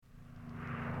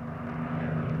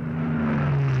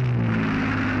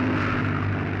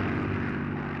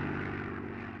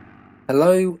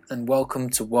Hello and welcome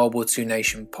to World War II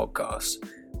Nation podcast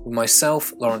with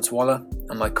myself, Lawrence Waller,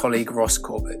 and my colleague Ross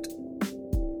Corbett.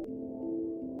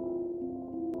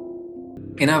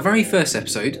 In our very first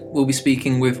episode, we'll be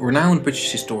speaking with renowned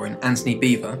British historian Anthony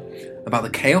Beevor about the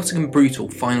chaotic and brutal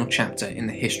final chapter in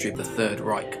the history of the Third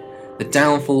Reich, the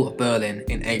downfall of Berlin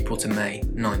in April to May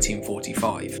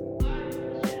 1945.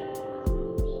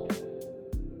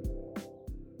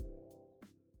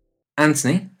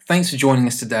 Anthony, thanks for joining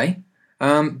us today.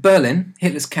 Berlin,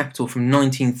 Hitler's capital from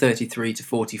 1933 to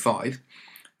 45,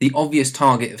 the obvious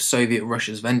target of Soviet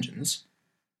Russia's vengeance.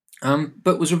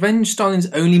 But was revenge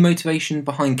Stalin's only motivation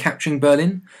behind capturing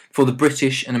Berlin, before the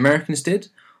British and Americans did?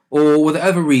 Or were there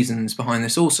other reasons behind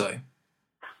this also?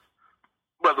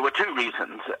 Well, there were two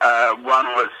reasons. One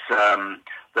was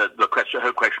the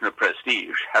whole question of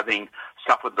prestige, having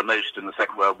suffered the most in the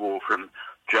Second World War from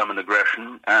German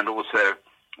aggression, and also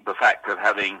the fact of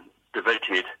having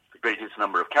devoted the greatest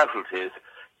number of casualties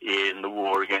in the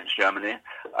war against Germany.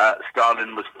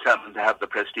 Stalin was determined to have the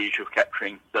prestige of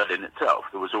capturing Berlin itself.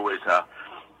 There was always a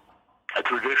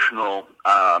traditional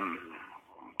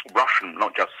Russian,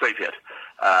 not just Soviet,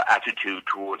 attitude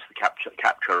towards the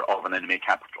capture of an enemy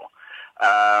capital.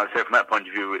 So from that point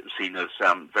of view, it was seen as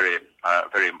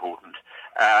very important.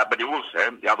 But it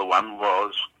also, the other one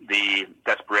was the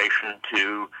desperation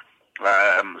to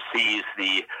seize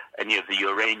any of the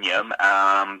uranium,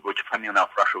 which, funny enough,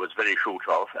 Russia was very short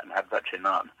of and had virtually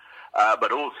none.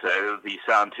 But also the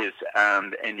scientists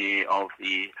and any of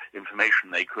the information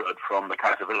they could from the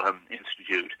Kaiser Wilhelm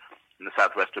Institute in the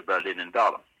southwest of Berlin in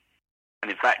Dahlem.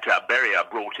 And in fact, Beria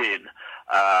brought in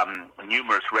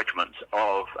numerous regiments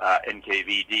of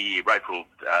NKVD rifle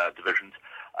divisions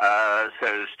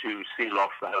so as to seal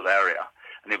off the whole area.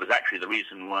 And it was actually the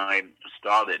reason why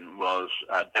Stalin was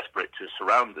desperate to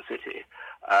surround the city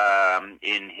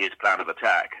in his plan of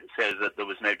attack, so that there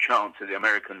was no chance of the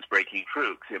Americans breaking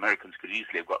through, because the Americans could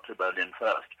easily have got to Berlin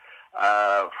first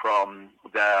from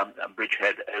their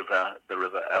bridgehead over the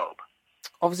River Elbe.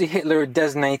 Obviously, Hitler had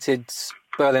designated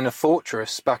Berlin a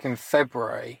fortress back in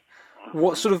February.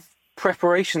 What sort of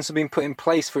preparations have been put in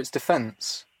place for its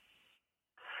defence?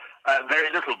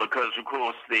 Very little, because of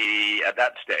course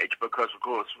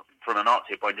from a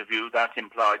Nazi point of view, that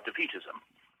implied defeatism,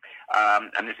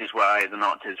 and this is why the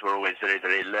Nazis were always very,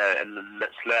 very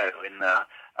slow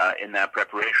in their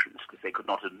preparations, because they could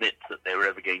not admit that they were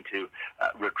ever going to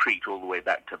retreat all the way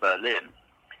back to Berlin.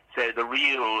 So the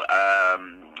real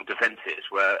defences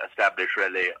were established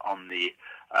really on the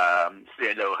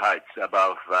Seelow Heights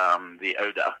above the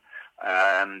Oder,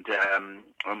 and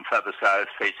on further south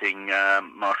facing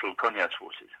Marshal Konrad's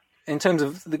forces. In terms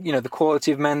of the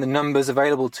quality of men, the numbers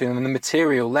available to them, and the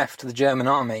material left to the German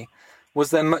army,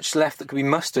 was there much left that could be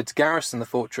mustered to garrison the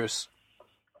fortress?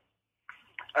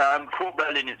 For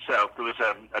Berlin itself, there was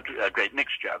a great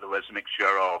mixture. There was a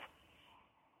mixture of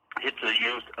Hitler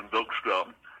Youth and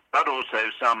Volkssturm, but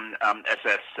also some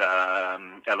SS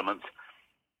elements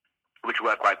which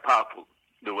were quite powerful.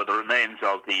 There were the remains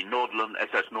of the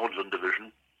SS Nordland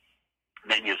division,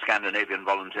 many of Scandinavian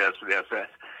volunteers for the SS,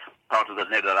 part of the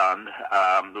Nederland.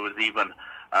 There was even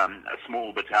a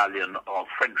small battalion of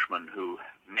Frenchmen who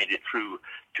made it through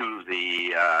to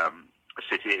the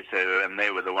city, and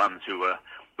they were the ones who were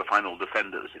the final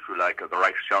defenders, if you like, of the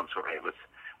Reichschancellery. It was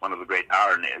one of the great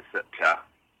ironies that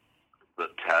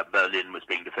Berlin was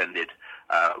being defended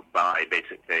by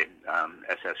basically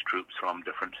SS troops from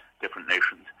different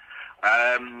nations.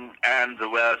 And there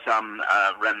were some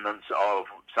remnants of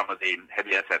some of the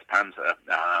heavy SS Panzer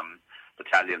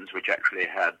battalions, which actually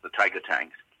had the Tiger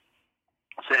tanks.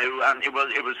 So it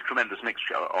was a tremendous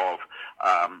mixture of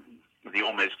the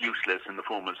almost useless in the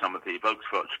form of some of the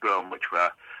Volksturm, which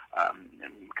were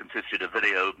consisted of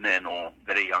very old men or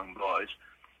very young boys.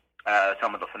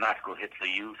 Some of the fanatical Hitler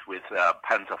Youth with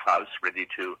Panzerfaust ready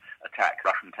to attack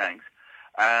Russian tanks,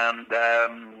 and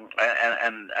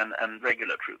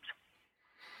regular troops.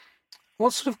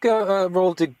 What sort of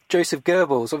role did Joseph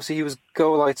Goebbels? Obviously, he was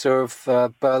Gauleiter of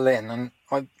Berlin, and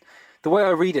the way I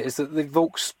read it is that the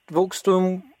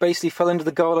Volkssturm basically fell under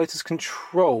the Gauleiter's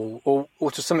control,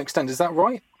 or to some extent. Is that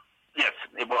right? Yes,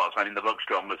 it was. I mean, the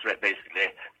Volkssturm was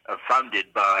basically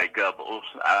founded by Goebbels,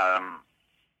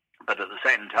 but at the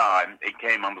same time, it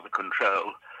came under the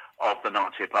control of the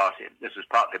Nazi Party. This was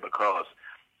partly because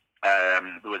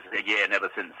there was, again, ever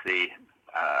since the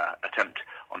attempt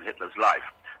on Hitler's life,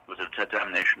 there was a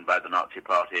determination by the Nazi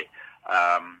Party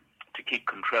to keep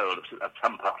control of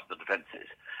some parts of the defences.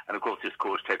 And of course, this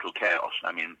caused total chaos.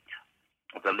 I mean,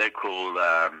 the local,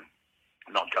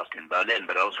 not just in Berlin,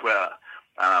 but elsewhere,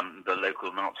 the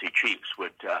local Nazi chiefs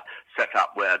would set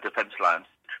up where defence lines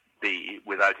be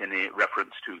without any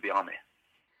reference to the army.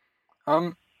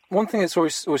 One thing that's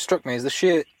always struck me is the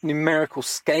sheer numerical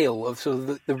scale of sort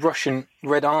of the Russian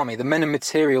Red Army, the men and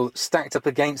material stacked up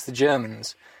against the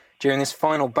Germans during this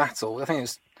final battle. I think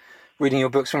it's reading your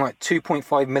books from like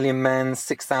 2.5 million men,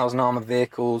 6,000 armoured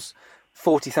vehicles,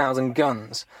 40,000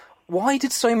 guns. Why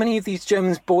did so many of these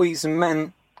German boys and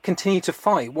men continue to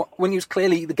fight when it was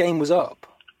clearly the game was up?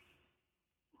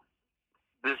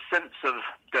 The sense of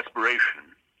desperation,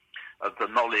 of the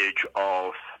knowledge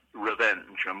of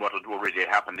revenge and what had already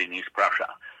happened in East Prussia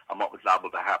and what was liable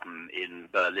to happen in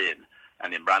Berlin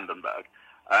and in Brandenburg,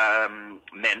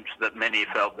 meant that many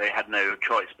felt they had no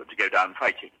choice but to go down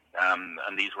fighting.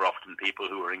 And these were often people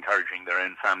who were encouraging their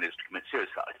own families to commit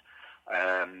suicide,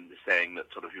 saying that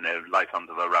sort of, life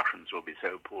under the Russians will be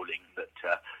so appalling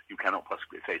that you cannot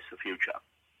possibly face the future.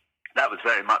 That was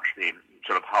very much the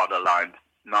sort of harder-lined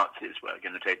Nazis were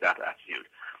going to take that attitude.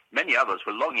 Many others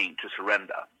were longing to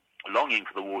surrender, longing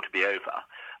for the war to be over,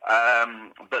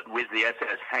 but with the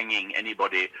SS hanging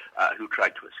anybody who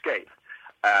tried to escape,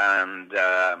 and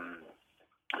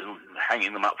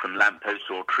hanging them up from lampposts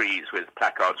or trees with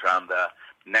placards around their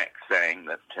necks saying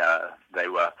that they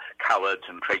were cowards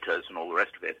and traitors and all the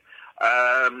rest of it.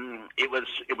 It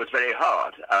was very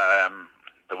hard.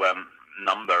 There were a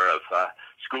number of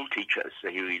school teachers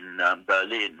in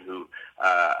Berlin who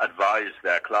advised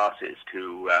their classes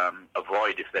to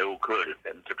avoid, if they all could,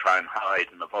 to try and hide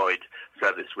and avoid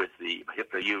service with the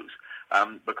Hitler Youth,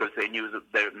 because they knew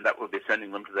that would be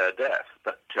sending them to their death.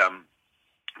 But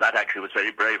that actually was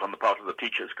very brave on the part of the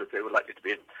teachers, because they were likely to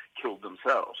be killed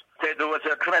themselves. So there was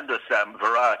a tremendous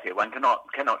variety. One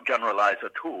cannot generalize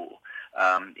at all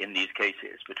in these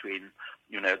cases between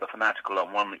the fanatical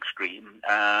on one extreme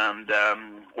and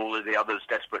all of the others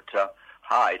desperate to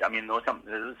hide. I mean, there was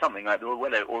something like there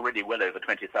were already well over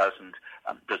 20,000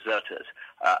 deserters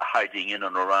hiding in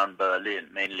and around Berlin,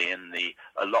 mainly in the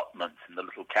allotments and the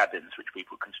little cabins which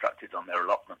people constructed on their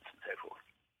allotments and so forth.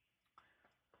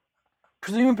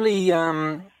 Presumably,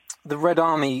 the Red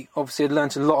Army obviously had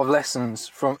learnt a lot of lessons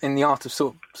in the art of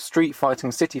sort of street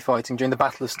fighting, city fighting during the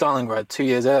Battle of Stalingrad 2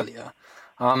 years earlier.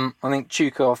 I think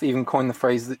Zhukov even coined the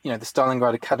phrase that, the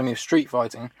Stalingrad Academy of Street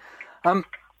Fighting.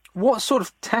 What sort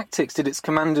of tactics did its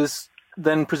commanders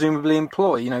then presumably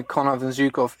employ, Konrad and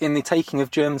Zhukov, in the taking of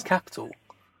Germany's capital?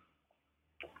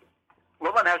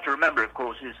 What one has to remember, of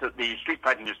course, is that the street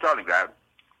fighting of Stalingrad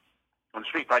and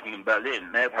street fighting in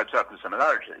Berlin may have had certain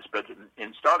similarities, but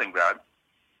in Stalingrad,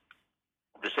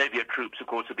 the Soviet troops, of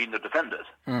course, had been the defenders.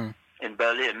 In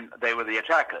Berlin, they were the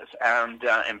attackers. And,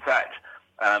 in fact,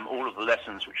 all of the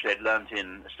lessons which they'd learned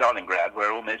in Stalingrad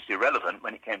were almost irrelevant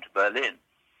when it came to Berlin,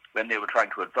 when they were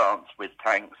trying to advance with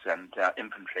tanks and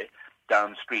infantry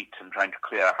down streets and trying to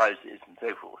clear houses and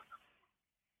so forth.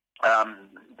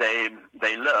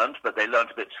 They learned, but they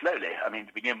learned a bit slowly. I mean,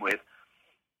 to begin with,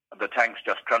 the tanks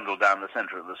just trundled down the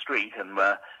center of the street and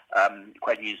were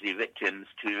quite easily victims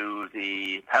to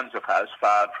the Panzerfaust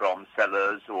fired from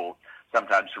cellars or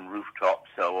sometimes from rooftops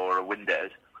or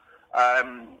windows.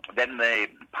 Then they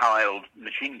piled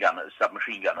submachine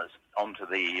gunners, onto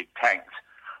the tanks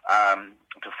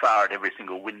to fire at every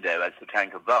single window as the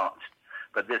tank advanced.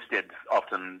 But this did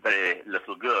often very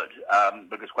little good,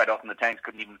 because quite often the tanks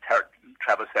couldn't even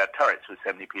traverse their turrets with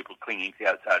so many people clinging to the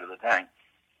outside of the tank.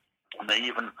 And they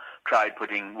even tried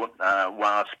putting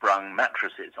wire-sprung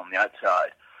mattresses on the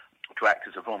outside to act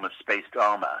as a form of spaced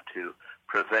armor to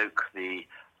provoke the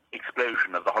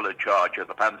explosion of the hollow charge of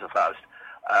the Panzerfaust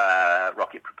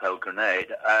rocket-propelled grenade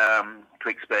to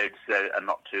explode and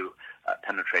not to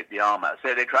penetrate the armor.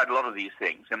 So they tried a lot of these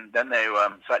things, and then they were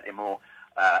slightly more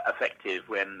effective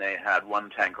when they had one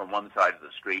tank on one side of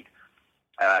the street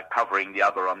covering the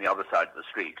other on the other side of the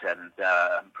street and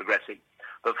progressing.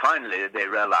 But finally they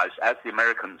realized, as the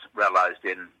Americans realized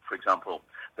in, for example,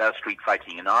 their street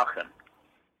fighting in Aachen,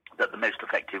 that the most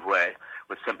effective way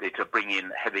was simply to bring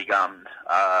in heavy guns,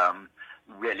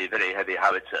 really very heavy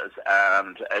howitzers,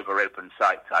 and over open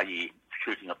sights, i.e.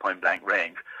 shooting at point-blank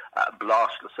range,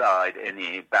 blast aside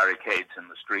any barricades in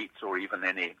the streets or even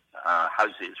any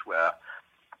houses where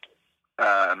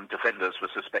defenders were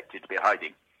suspected to be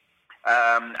hiding.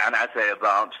 And as they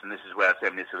advanced, and this is where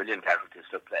so many civilian casualties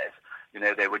took place,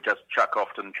 they would just chuck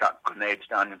grenades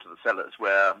down into the cellars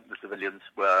where the civilians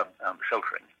were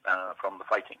sheltering from the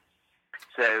fighting.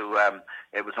 So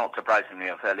it was not surprisingly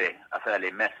a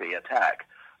fairly messy attack.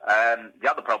 The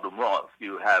other problem was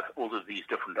you have all of these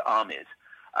different armies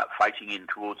fighting in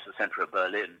towards the center of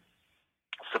Berlin,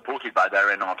 supported by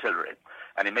their own artillery,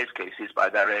 and in most cases by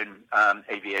their own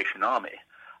aviation army,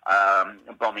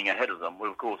 bombing ahead of them.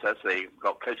 Well, of course, as they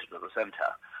got closer to the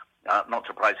center, not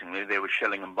surprisingly, they were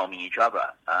shelling and bombing each other.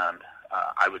 And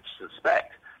I would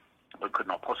suspect, but could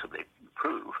not possibly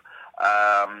prove,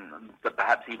 that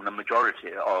perhaps even a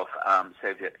majority of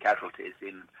Soviet casualties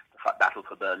in the battle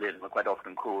for Berlin were quite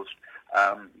often caused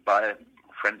by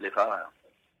friendly fire.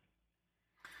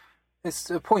 It's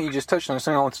a point you just touched on.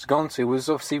 Something I wanted to go on to was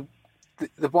obviously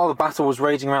while the battle was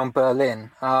raging around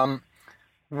Berlin,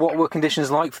 what were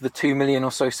conditions like for the 2 million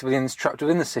or so civilians trapped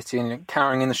within the city and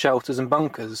carrying in the shelters and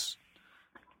bunkers?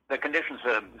 The conditions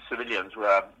for civilians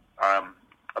were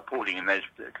appalling in those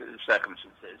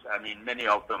circumstances. I mean, many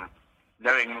of them,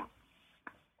 knowing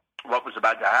what was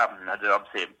about to happen, had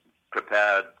obviously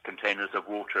prepared containers of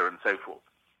water and so forth.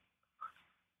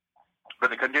 But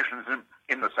the conditions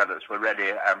in the cellars were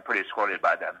really pretty squalid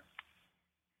by then.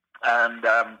 And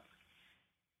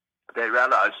they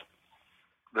realized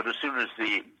that as soon as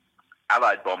the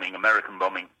Allied bombing, American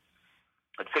bombing,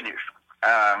 had finished,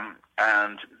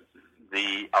 and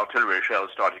the artillery shells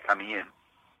started coming in,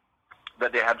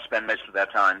 that they had to spend most of their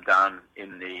time down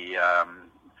in the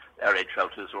air raid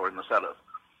shelters or in the cellars.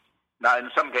 Now, in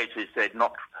some cases, they'd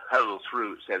knock holes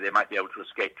through, so they might be able to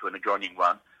escape to an adjoining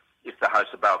one if the house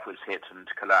above was hit and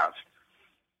collapsed.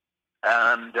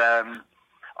 And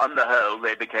on the whole,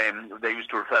 they used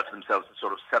to refer to themselves as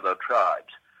sort of cellar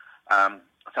tribes.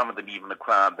 Some of them even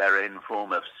acquired their own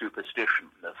form of superstition,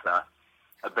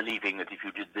 of believing that if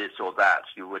you did this or that,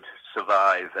 you would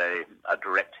survive a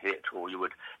direct hit, or you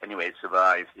would anyway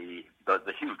survive the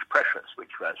huge pressures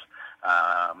which was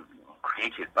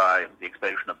created by the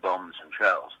explosion of bombs and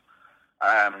shells.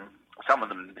 Some of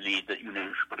them believed that you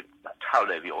should put a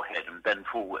towel over your head and bend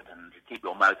forward and keep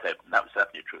your mouth open. That was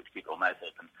certainly true, to keep your mouth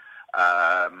open,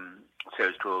 so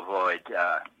as to avoid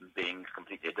being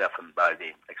completely deafened by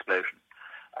the explosion.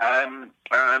 And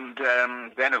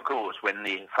then, of course, when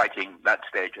the fighting, that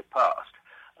stage had passed,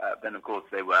 then, of course,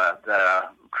 they were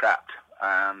trapped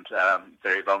and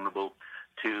very vulnerable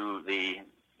to the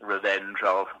revenge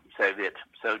of Soviet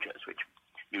soldiers, which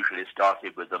usually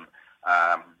started with them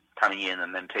coming in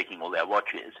and then taking all their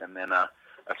watches, and then a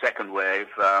second wave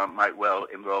might well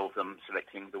involve them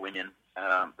selecting the women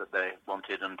that they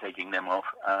wanted and taking them off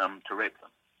to rape them.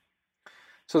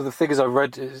 So the figures I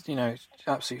read is,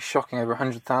 absolutely shocking. Over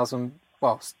 100,000,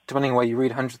 well, depending on where you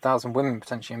read, 100,000 women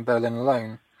potentially in Berlin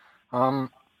alone.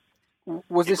 It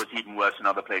was even worse in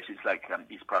other places like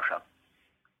East Prussia.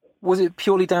 Was it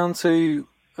purely down to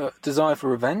desire for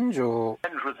revenge, or?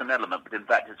 Revenge was an element, but in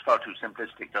fact it's far too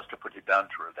simplistic just to put it down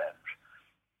to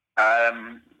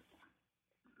revenge.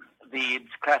 The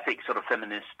classic sort of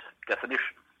feminist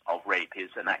definition of rape is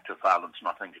an act of violence,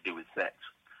 nothing to do with sex.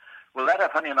 Well,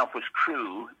 that, funny enough, was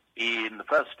true in the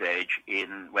first stage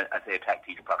as they attacked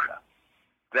East Prussia.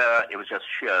 There, it was just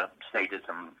sheer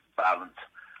sadism, violence.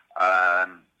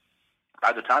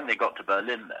 By the time they got to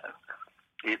Berlin,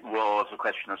 though, it was a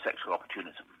question of sexual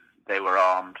opportunism. They were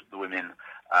armed. The women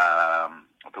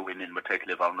were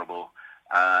totally vulnerable.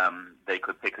 They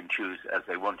could pick and choose as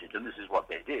they wanted, and this is what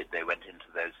they did. They went into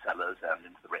those cellars and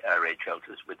into the air raid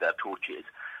shelters with their torches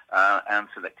and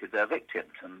selected their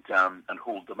victims and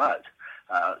hauled them out.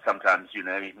 Sometimes,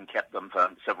 even kept them for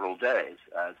several days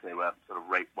as they were sort of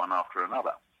raped one after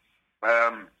another.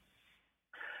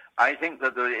 I think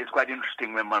that it's quite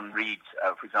interesting when one reads,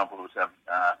 for example, there was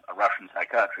a Russian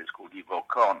psychiatrist called Igor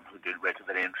Kon who wrote a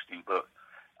very interesting book,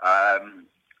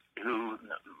 who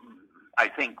I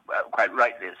think quite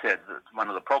rightly said that one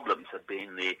of the problems had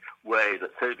been the way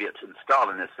that Soviet and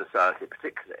Stalinist society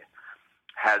particularly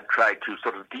had tried to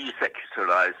sort of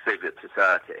desecularize Soviet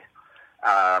society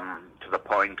to the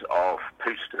point of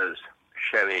posters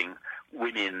showing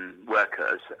women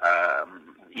workers,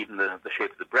 even the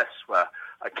shape of the breasts were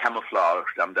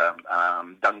camouflaged under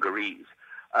dungarees.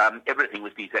 Everything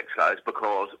was desexualized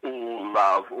because all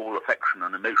love, all affection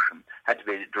and emotion had to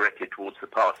be directed towards the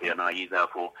party, and i.e.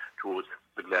 therefore towards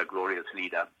the glorious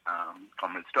leader,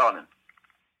 Comrade Stalin.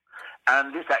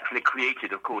 And this actually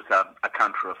created, of course, a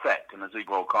counter effect. And as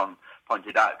Igor Kon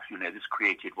pointed out, this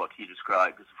created what he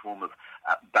described as a form of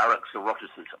barracks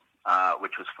eroticism,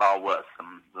 which was far worse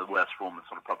than the worst form of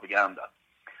sort of propaganda.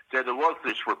 So there was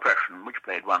this repression, which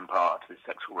played one part, this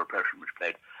sexual repression, which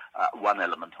played one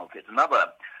element of it.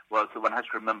 Another was that one has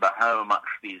to remember how much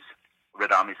these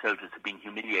Red Army soldiers had been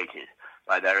humiliated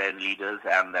by their own leaders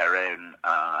and their own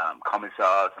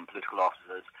commissars and political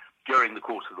officers during the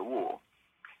course of the war.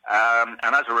 And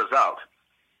as a result,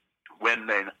 when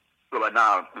they were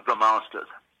now the masters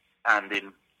and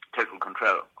in total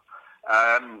control,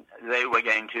 they were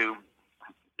going to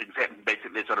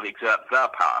basically sort of exert their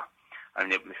power. I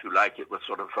mean, if you like, it was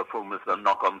sort of a form of the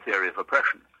knock-on theory of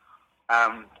oppression.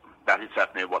 that is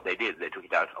certainly what they did. They took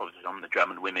it out, obviously, on the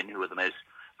German women, who were the most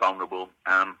vulnerable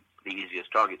and the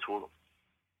easiest targets for them.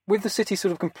 With the city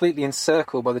sort of completely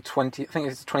encircled by the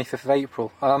 25th of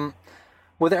April,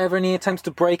 were there ever any attempts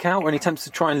to break out or any attempts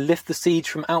to try and lift the siege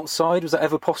from outside? Was that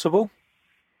ever possible?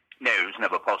 No, it was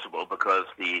never possible because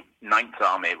the Ninth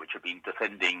Army, which had been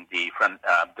defending the front,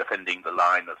 defending the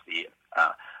line of the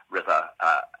River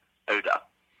Oder,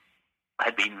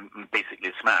 had been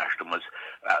basically smashed and was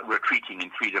retreating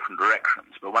in 3 different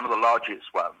directions. But one of the largest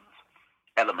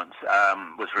elements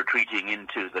was retreating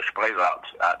into the Spreewald,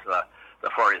 to the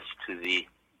forest to the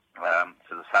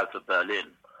south of Berlin.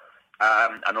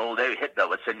 And although Hitler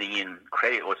was sending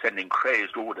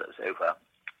crazed orders over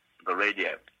the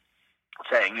radio,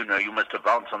 saying, you must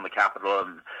advance on the capital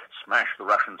and smash the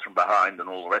Russians from behind and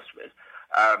all the rest of it,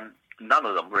 none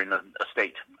of them were in a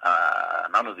state,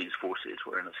 none of these forces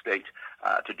were in a state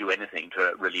to do anything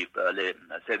to relieve Berlin.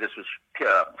 So this was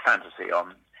pure fantasy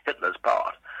on Hitler's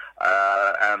part.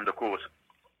 And of course,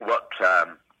 what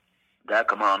their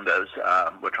commandos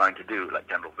were trying to do, like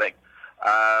General Wenck,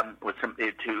 was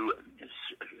simply to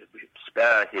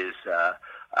spare his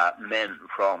men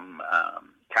from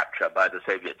capture by the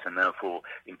Soviets and therefore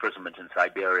imprisonment in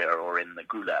Siberia or in the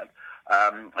Gulag,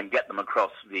 and get them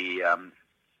across the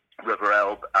River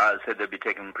Elbe, so they'd be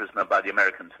taken prisoner by the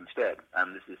Americans instead.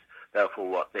 And this is therefore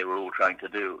what they were all trying to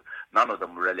do. None of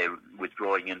them were really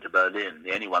withdrawing into Berlin.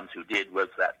 The only ones who did was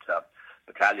that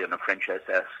battalion of French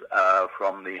SS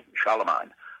from the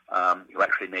Charlemagne, who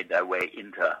actually made their way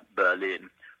into Berlin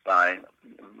by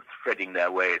threading their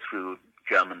way through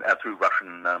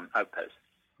Russian outposts.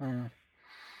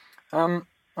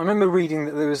 I remember reading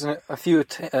that there was a few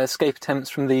escape attempts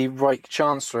from the Reich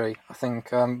Chancellery, I think,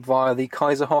 via the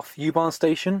Kaiserhof U-Bahn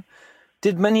station.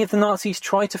 Did many of the Nazis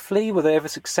try to flee? Were they ever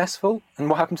successful? And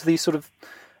what happened to these sort of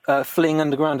fleeing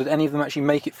underground? Did any of them actually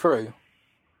make it through?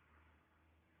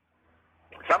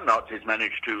 Some Nazis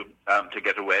managed to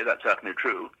get away, that's certainly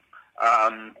true.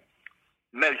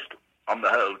 Most, on the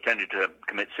whole, tended to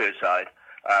commit suicide.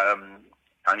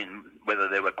 Whether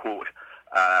they were caught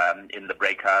in the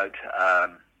breakout.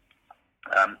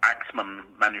 Axmann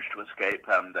managed to escape,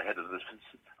 the head of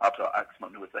Arthur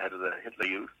Axmann, who was the head of the Hitler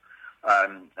Youth,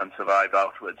 and survived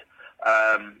afterwards.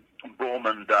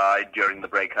 Bormann died during the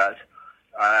breakout.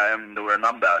 There were a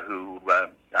number who were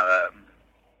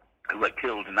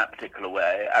killed in that particular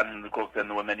way, and of course then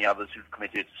there were many others who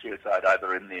committed suicide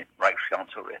either in the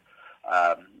Reichskanzlei,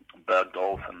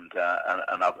 Bergdorf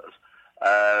and others.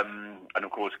 And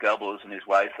of course Goebbels and his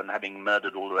wife, and having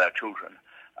murdered all of their children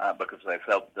because they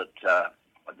felt that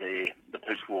the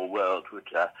post-war world would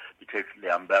be totally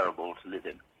unbearable to live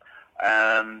in.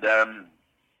 And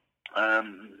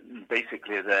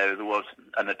basically there was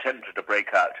an attempt to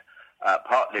break out,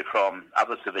 partly from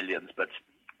other civilians, but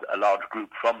a large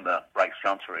group from the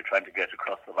Reichskanzlei trying to get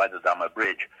across the Weiderdammer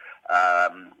Bridge,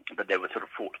 but they were sort of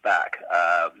fought back.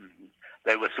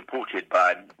 They were supported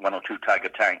by 1 or 2 Tiger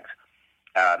tanks,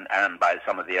 and by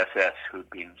some of the SS who'd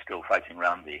been still fighting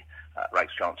around the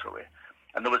Reichskanzlei.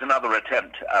 And there was another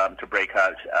attempt to break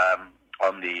out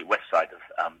on the west side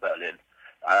of Berlin,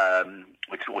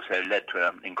 which also led to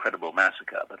an incredible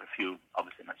massacre, but a few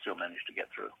obviously still managed to get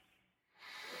through.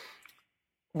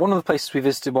 One of the places we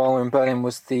visited while we were in Berlin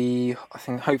was the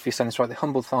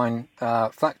Humboldthain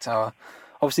Flak Tower.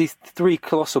 Obviously, 3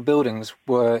 colossal buildings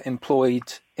were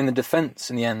employed in the defence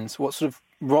in the end. What sort of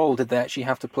role did they actually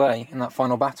have to play in that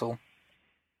final battle?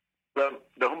 Well,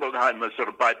 the Humboldthain was sort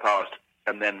of bypassed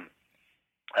and then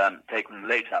taken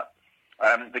later.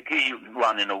 The key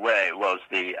one, in a way, was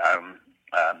the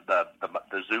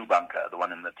zoo bunker, the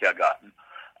one in the Tiergarten,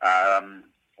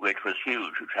 which was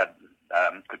huge, which had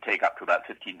could take up to about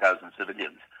 15,000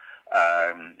 civilians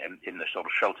in the sort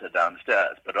of shelter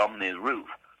downstairs. But on the roof,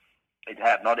 it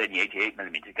had not only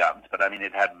 88mm guns, but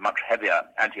it had much heavier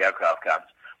anti-aircraft guns,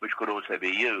 which could also be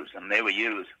used, and they were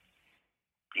used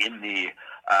in the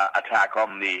attack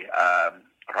on the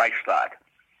Reichstag,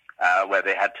 where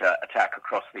they had to attack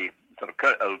across the sort of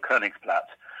old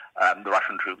Königsplatz. The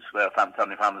Russian troops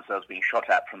suddenly found themselves being shot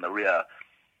at from the rear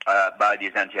by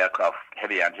these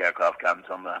heavy anti-aircraft guns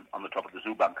on the top of the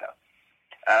zoo bunker.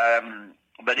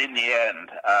 But in the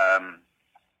end,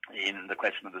 in the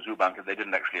question of the zoo bunker, they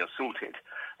didn't actually assault it.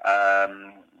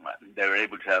 They were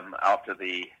able to, after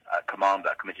the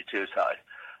commander committed suicide,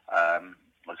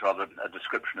 was rather a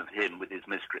description of him with his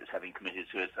mistress having committed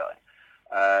suicide.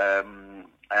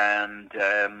 And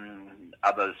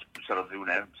others sort of,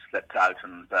 slept out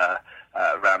and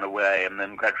ran away, and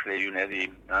then gradually, the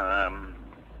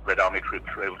Red Army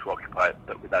troops were able to occupy it,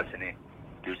 but without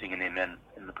losing any men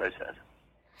in the process.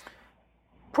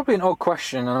 Probably an odd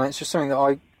question, and it's just something that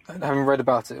I, having read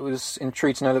about it, was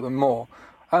intrigued to know a little bit more.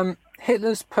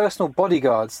 Hitler's personal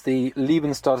bodyguards, the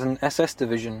Liebenstaden SS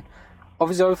division,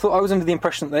 obviously I was under the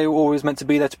impression that they were always meant to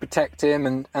be there to protect him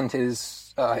and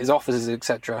his officers,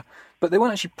 etc. But they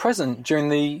weren't actually present during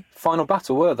the final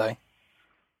battle, were they?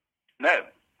 No,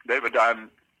 they were down.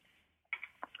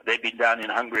 They'd been down in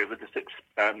Hungary with the sixth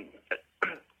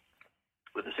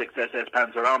SS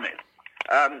Panzer Army.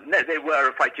 No, they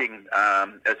were fighting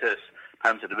SS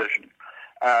Panzer Division.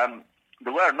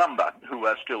 There were a number who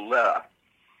were still there.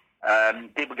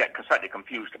 People get slightly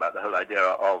confused about the whole idea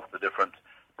of the different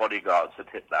bodyguards that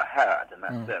Hitler had in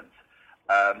that sense.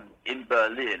 In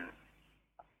Berlin,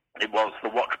 it was the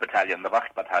Watch Battalion, the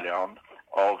Wachtbataillon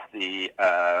of the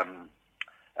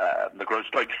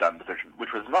Großdeutschland division,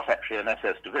 which was not actually an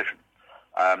SS division.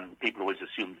 People always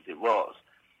assumed that it was.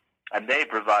 And they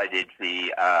provided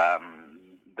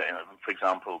for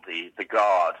example, the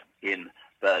guard in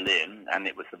Berlin, and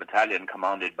it was the battalion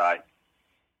commanded by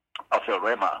Otto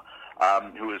Rehmer,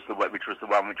 which was the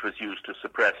one which was used to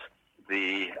suppress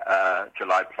the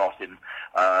July plot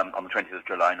on the 20th of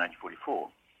July 1944.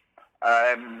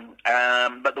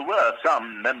 But there were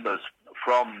some members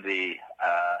from the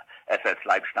SS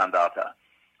Leibstandarte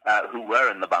who were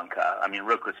in the bunker. I mean,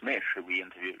 Rokas Misch, who we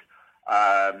interviewed,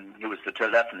 who was the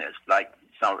telephonist, like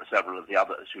several of the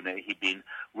others. He'd been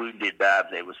wounded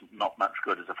badly, was not much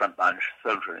good as a frontline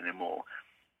soldier anymore,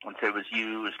 and so was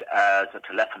used as a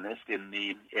telephonist in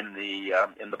the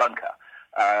bunker.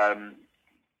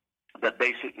 But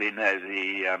basically, no,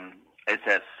 the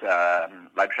SS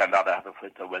Leibstandarte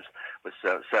was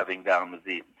serving down with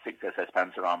the 6th SS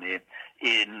Panzer Army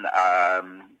in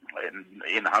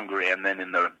Hungary, and then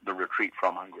in the retreat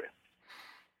from Hungary.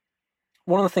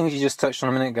 One of the things you just touched on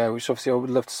a minute ago, which obviously I would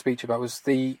love to speak to you about, was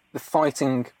the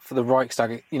fighting for the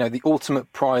Reichstag. The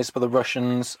ultimate prize for the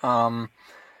Russians.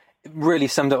 It really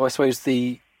summed up, I suppose,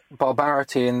 the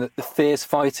barbarity and the fierce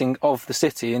fighting of the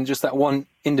city in just that one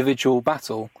individual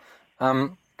battle.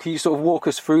 Can you sort of walk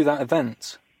us through that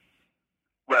event?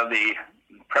 Well, the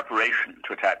preparation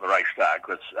to attack the Reichstag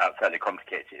was fairly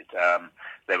complicated.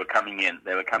 They were coming in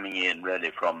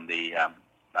really from the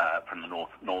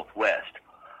northwest,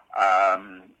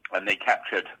 and they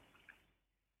captured,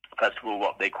 first of all,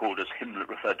 what they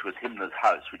referred to as Himmler's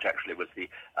house, which actually was the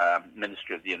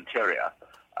Ministry of the Interior,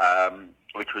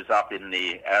 which was up in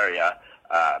the area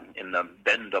in the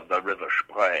bend of the River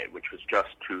Spree, which was just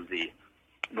to the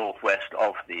northwest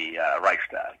of the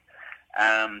Reichstag.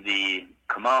 And the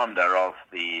commander of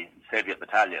the Soviet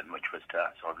battalion, which was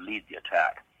to sort of lead the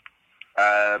attack,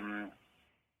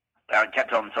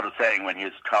 kept on sort of saying when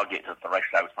his target of the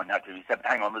Reichstag was pointed out to him, he said,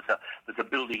 hang on, there's a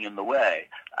building in the way.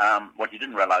 What he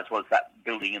didn't realize was that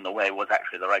building in the way was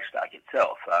actually the Reichstag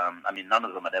itself. I mean, none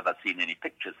of them had ever seen any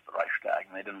pictures of the Reichstag,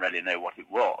 and they didn't really know what it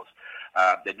was.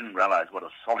 They didn't realize what a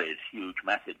solid, huge,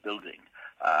 massive building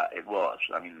it was.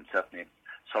 I mean, certainly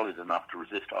solid enough to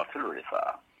resist artillery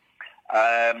fire.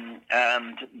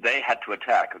 And they had to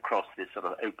attack across this sort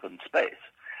of open space,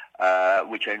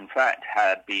 which in fact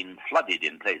had been flooded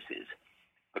in places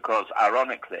because,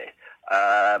 ironically,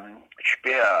 Albert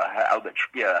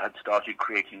Speer had started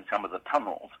creating some of the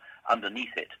tunnels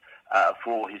underneath it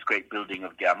for his great building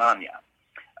of Germania.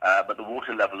 But the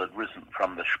water level had risen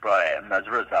from the Spree, and as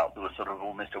a result, there was sort of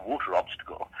almost a water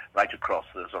obstacle right across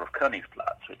the sort of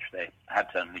Königsplatz, which they had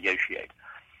to negotiate.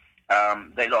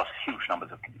 They lost huge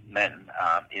numbers of men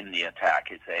in the attack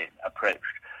as they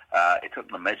approached. It took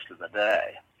them most of the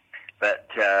day. But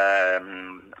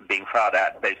being fired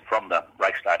at both from the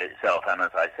Reichstag itself and,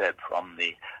 as I said, from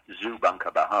the zoo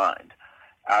bunker behind.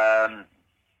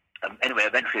 Anyway,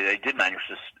 eventually they did manage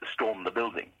to storm the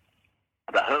building.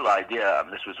 The whole idea,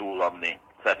 and this was all on the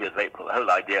 30th of April, the whole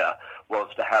idea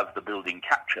was to have the building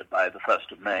captured by the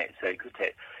 1st of May. So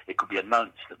it could be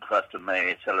announced at the 1st of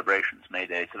May celebrations, May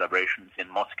Day celebrations in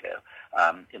Moscow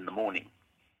in the morning.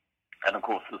 And of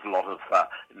course, there's a lot of,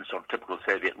 in the sort of typical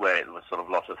Soviet way, there was sort of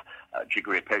a lot of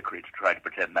jiggery-pokery to try to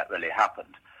pretend that really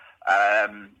happened.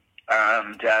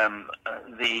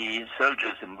 The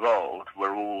soldiers involved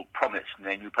were all promised, and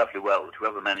they knew perfectly well that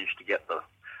whoever managed to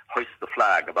hoist the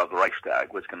flag above the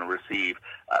Reichstag was going to receive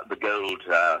the gold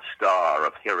star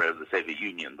of Hero of the Soviet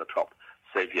Union, the top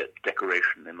Soviet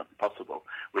decoration possible,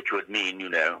 which would mean,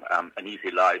 an easy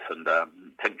life and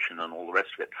pension and all the rest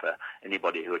of it for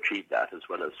anybody who achieved that, as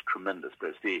well as tremendous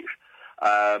prestige.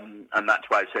 And that's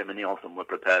why so many of them were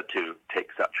prepared to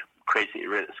take such crazy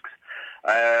risks.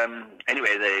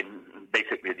 Anyway,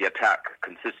 the attack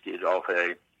consisted of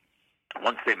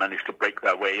once they managed to break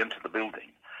their way into the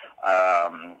building,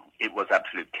 it was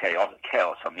absolute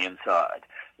chaos on the inside.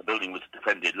 the building was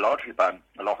defended largely by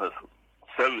a lot of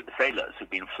sailors who'd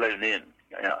been flown in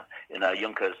a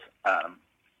Junkers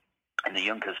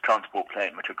transport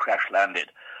plane, which had crash landed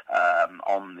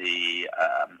on the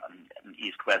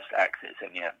east-west axis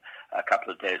only a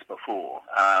couple of days before,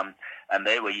 and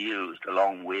they were used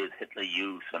along with Hitler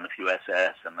Youth and a few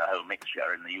SS and the whole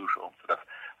mixture in the usual sort of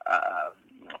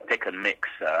pick and mix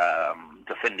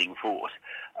defending force,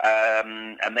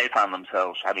 and they found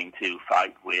themselves having to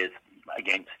fight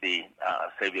against the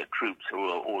Soviet troops, who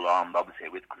were all armed, obviously,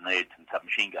 with grenades and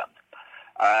submachine guns.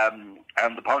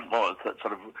 And the point was that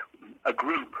sort of a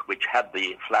group which had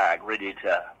the flag ready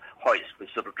to hoist was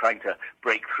sort of trying to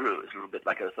break through. It's a little bit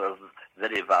like a sort of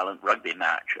very violent rugby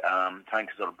match, trying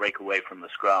to sort of break away from the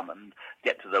scrum and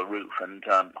get to the roof and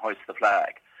hoist the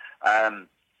flag.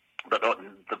 But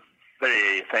the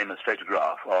very famous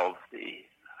photograph of the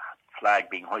flag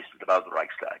being hoisted above the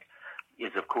Reichstag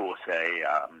is, of course,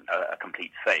 a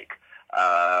complete fake.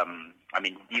 I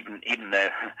mean, even though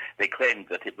they claimed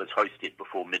that it was hoisted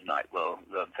before midnight, well,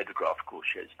 the photograph, of course,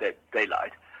 shows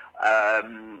daylight,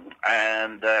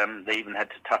 and they even had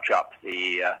to touch up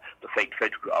the fake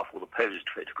photograph, or the posed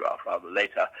photograph, rather,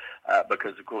 later,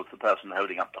 because, of course, the person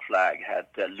holding up the flag had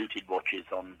looted watches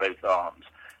on both arms,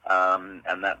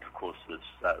 and that, of course, was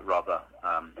rather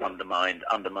undermined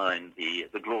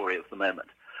the glory of the moment.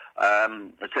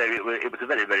 So it was a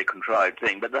very, very contrived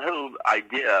thing. But the whole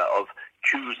idea of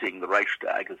choosing the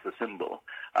Reichstag as a symbol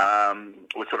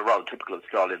was sort of rather typical of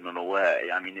Stalin in a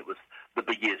way. I mean, it was the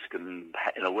biggest and,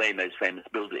 in a way, most famous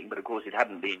building, but of course it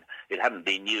hadn't been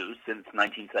used since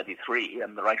 1933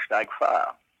 and the Reichstag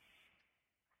fire.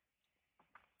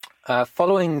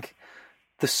 Following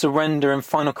the surrender and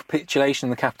final capitulation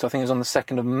in the capital, I think it was on the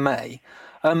 2nd of May,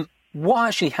 what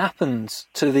actually happened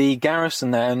to the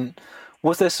garrison there? And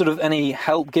was there sort of any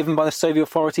help given by the Soviet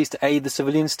authorities to aid the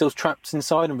civilians still trapped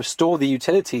inside and restore the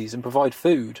utilities and provide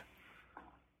food?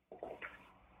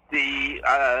 The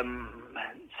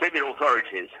Soviet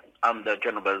authorities under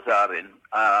General Berzarin,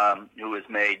 who was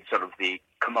made sort of the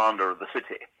commander of the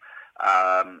city,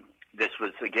 this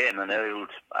was again an old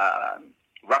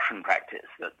Russian practice,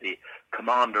 that the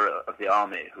commander of the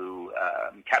army who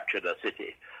captured a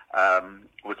city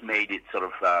was made its sort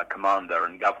of commander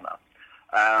and governor.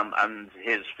 And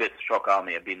his 5th Shock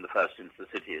Army had been the first into the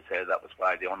city, so that was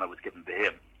why the honor was given to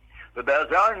him. But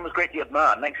Berzarin was greatly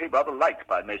admired and actually rather liked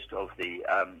by most of the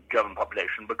German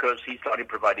population, because he started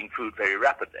providing food very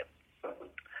rapidly.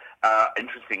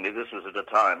 Interestingly, this was at a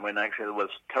time when actually there was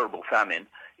terrible famine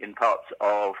in parts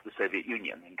of the Soviet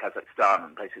Union, in Kazakhstan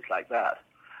and places like that.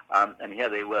 And here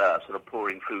they were sort of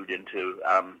pouring food into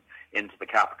the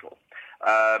capital.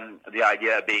 The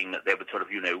idea being that they would sort of,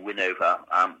 win over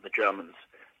the Germans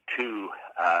to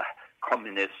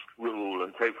communist rule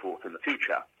and so forth in the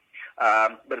future.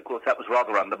 But of course that was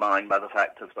rather undermined by the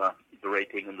fact of the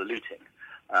raping and the looting,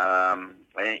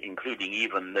 including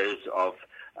even those of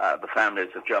the families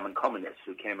of German communists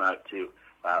who came out to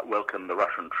welcome the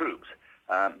Russian troops,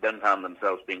 then found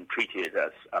themselves being treated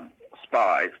as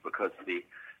spies, because the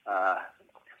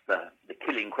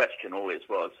killing question always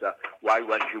was, why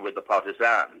weren't you with the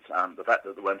partisans? The fact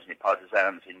that there weren't any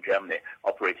partisans in Germany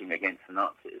operating against the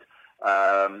Nazis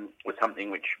was something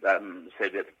which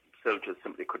Soviet soldiers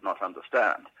simply could not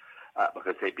understand,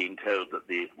 because they'd been told that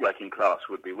the working class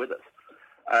would be with us.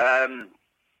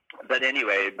 But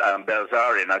anyway,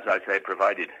 Berzarin, as I say,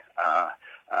 provided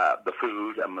the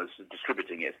food and was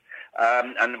distributing it.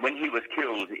 And when he was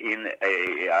killed in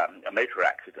a motor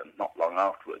accident not long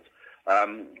afterwards,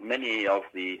 many of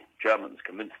the Germans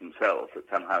convinced themselves that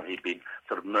somehow he'd been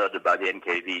sort of murdered by the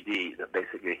NKVD, that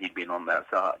basically he'd been on their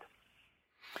side.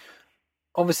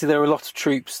 Obviously, there were a lot of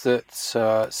troops that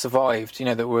survived,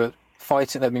 that were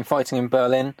fighting. They've been fighting in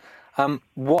Berlin.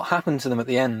 What happened to them at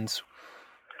the end?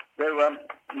 They were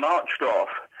marched off.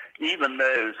 Even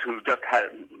those who just had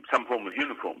some form of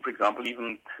uniform, for example,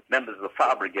 even members of the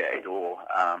Fire Brigade or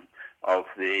of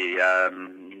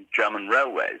the German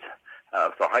railways,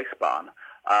 the Reichsbahn,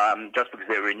 just because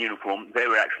they were in uniform, they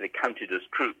were actually counted as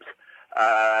troops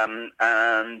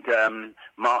and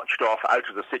marched off out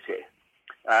of the city.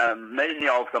 Many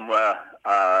of them were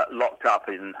locked up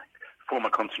in former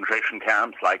concentration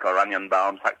camps like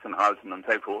Oranienbaum, Sachsenhausen, and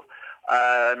so forth.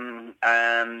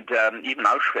 And even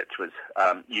Auschwitz was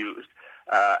used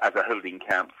as a holding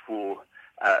camp for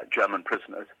German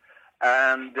prisoners.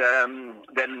 And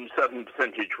then a certain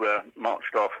percentage were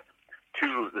marched off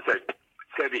to the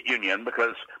Soviet Union,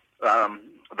 because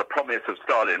the promise of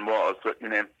Stalin was that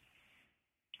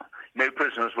no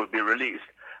prisoners would be released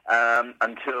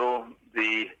until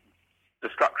the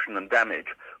destruction and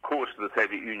damage caused to the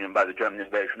Soviet Union by the German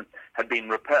invasion had been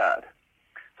repaired.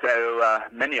 So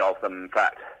many of them, in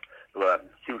fact, there were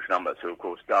huge numbers who, of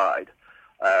course, died.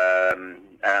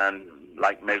 And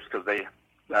like most of the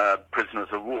prisoners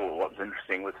of war, what was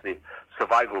interesting was the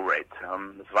survival rate.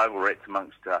 The survival rate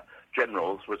amongst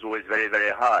generals was always very,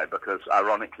 very high because,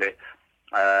 ironically,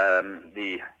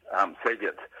 the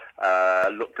Soviets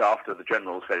looked after the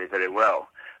generals very, very well.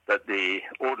 But the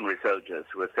ordinary soldiers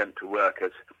who were sent to work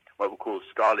as what were called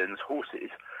Stalin's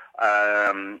horses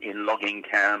in logging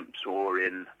camps or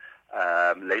in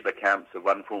labor camps of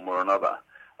one form or another,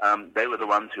 they were the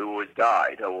ones who always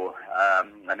died,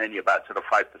 and only about sort of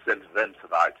 5% of them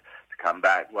survived to come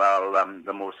back, while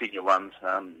the more senior ones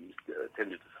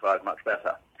tended to survive much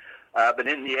better. But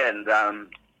in the end,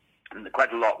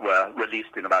 quite a lot were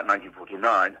released in about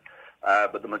 1949,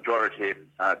 but the majority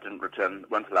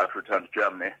weren't allowed to return to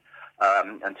Germany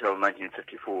until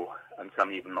 1954, and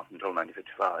some even not until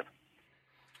 1955.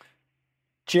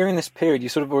 During this period, you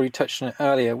sort of already touched on it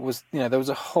earlier, there was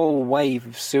a whole wave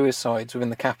of suicides within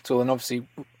the capital and obviously,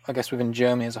 I guess, within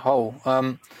Germany as a whole.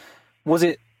 Was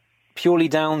it purely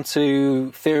down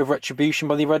to fear of retribution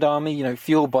by the Red Army,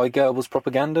 fueled by Goebbels'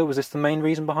 propaganda? Was this the main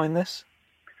reason behind this?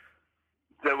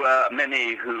 There were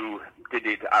many who did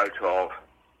it out of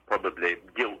probably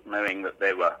guilt, knowing that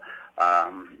they were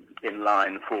in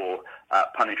line for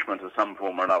punishment of some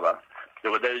form or another.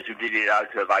 There were those who did it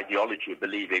out of ideology,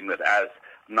 believing that as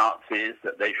Nazis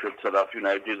that they should sort of, do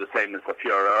the same as the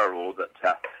Führer, or that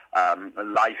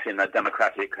life in a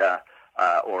democratic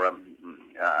or a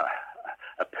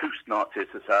post-Nazi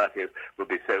society would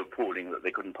be so appalling that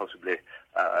they couldn't possibly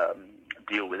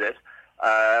deal with it.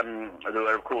 There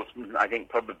were, of course, I think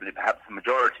probably perhaps the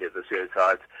majority of the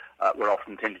suicides were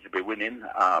often tended to be women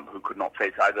who could not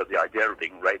face either the idea of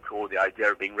being raped or the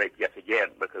idea of being raped yet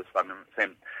again, because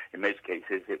in most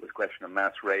cases it was a question of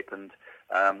mass rape and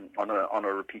on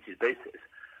a repeated basis.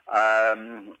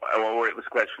 Or it was a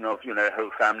question of,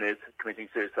 whole families committing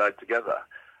suicide together.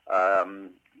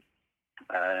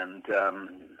 And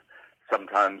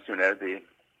sometimes, the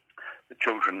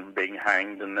children being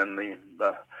hanged, and then the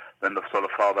sort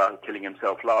of father killing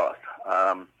himself last.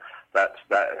 The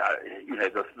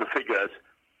figures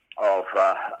of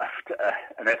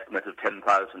an estimate of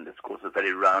 10,000 is, of course, a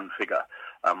very round figure.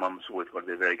 One's always got to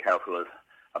be very careful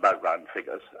about round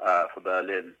figures for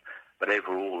Berlin, but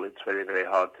overall, it's very, very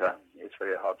hard to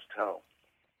tell.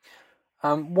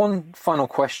 One final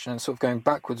question, sort of going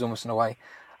backwards almost in a way.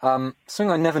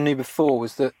 Something I never knew before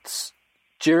was that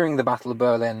during the Battle of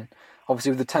Berlin,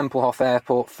 obviously with the Tempelhof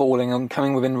airport falling and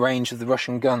coming within range of the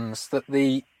Russian guns, that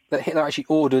Hitler actually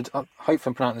ordered, I hope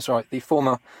I'm pronouncing this right, the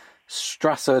former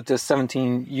Strasse des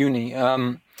 17 Juni,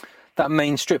 that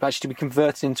main strip actually to be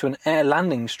converted into an air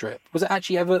landing strip. Was it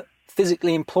actually ever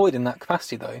physically employed in that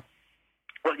capacity, though?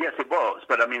 Well, yes, it was.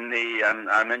 But I mean,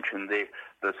 I mentioned the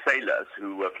sailors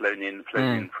who were flown in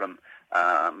from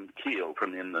Kiel,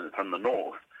 from the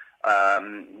north.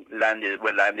 Landed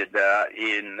there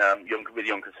with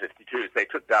Junkers 52s. They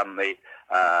took down the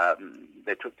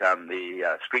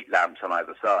street lamps on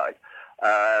either side,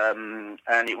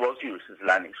 and it was used as a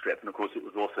landing strip. And of course, it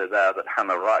was also there that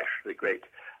Hanna Reich, the great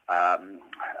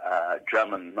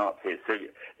German Nazi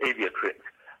aviatrix,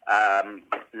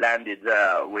 landed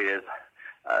there with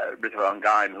Ritter von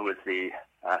Geim, who was the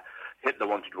Hitler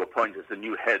wanted to appoint as the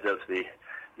new head of the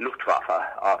Luftwaffe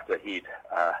after he'd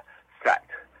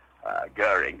sacked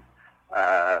Goering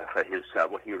for his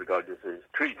what he regarded as his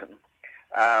treason.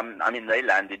 They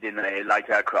landed in a light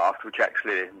aircraft, which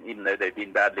actually, even though they'd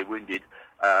been badly wounded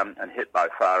and hit by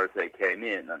fire as they came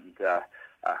in, and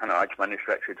Hanna Reich managed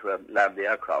actually to land the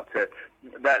aircraft. So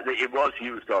that it was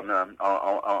used on a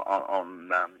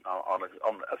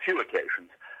few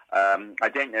occasions. I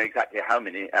don't know exactly how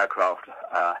many aircraft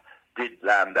did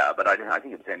land there, but I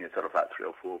think it's only sort of about 3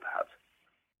 or 4, perhaps.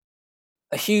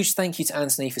 A huge thank you to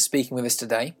Anthony for speaking with us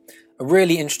today. A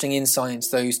really interesting insight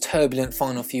into those turbulent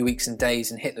final few weeks and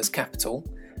days in Hitler's capital.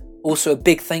 Also a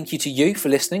big thank you to you for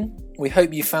listening. We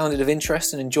hope you found it of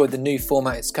interest and enjoyed the new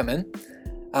format it's come in.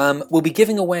 We'll be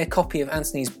giving away a copy of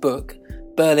Anthony's book,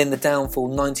 Berlin the Downfall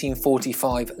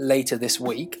 1945, later this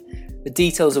week, the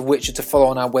details of which are to follow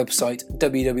on our website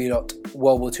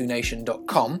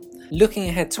www.worldwar2nation.com. Looking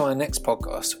ahead to our next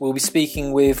podcast, we'll be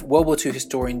speaking with World War II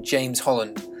historian James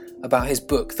Holland about his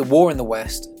book, The War in the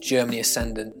West, Germany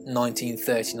Ascendant,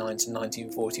 1939 to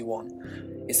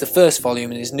 1941. It's the first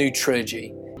volume in his new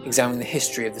trilogy, examining the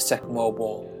history of the Second World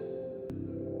War.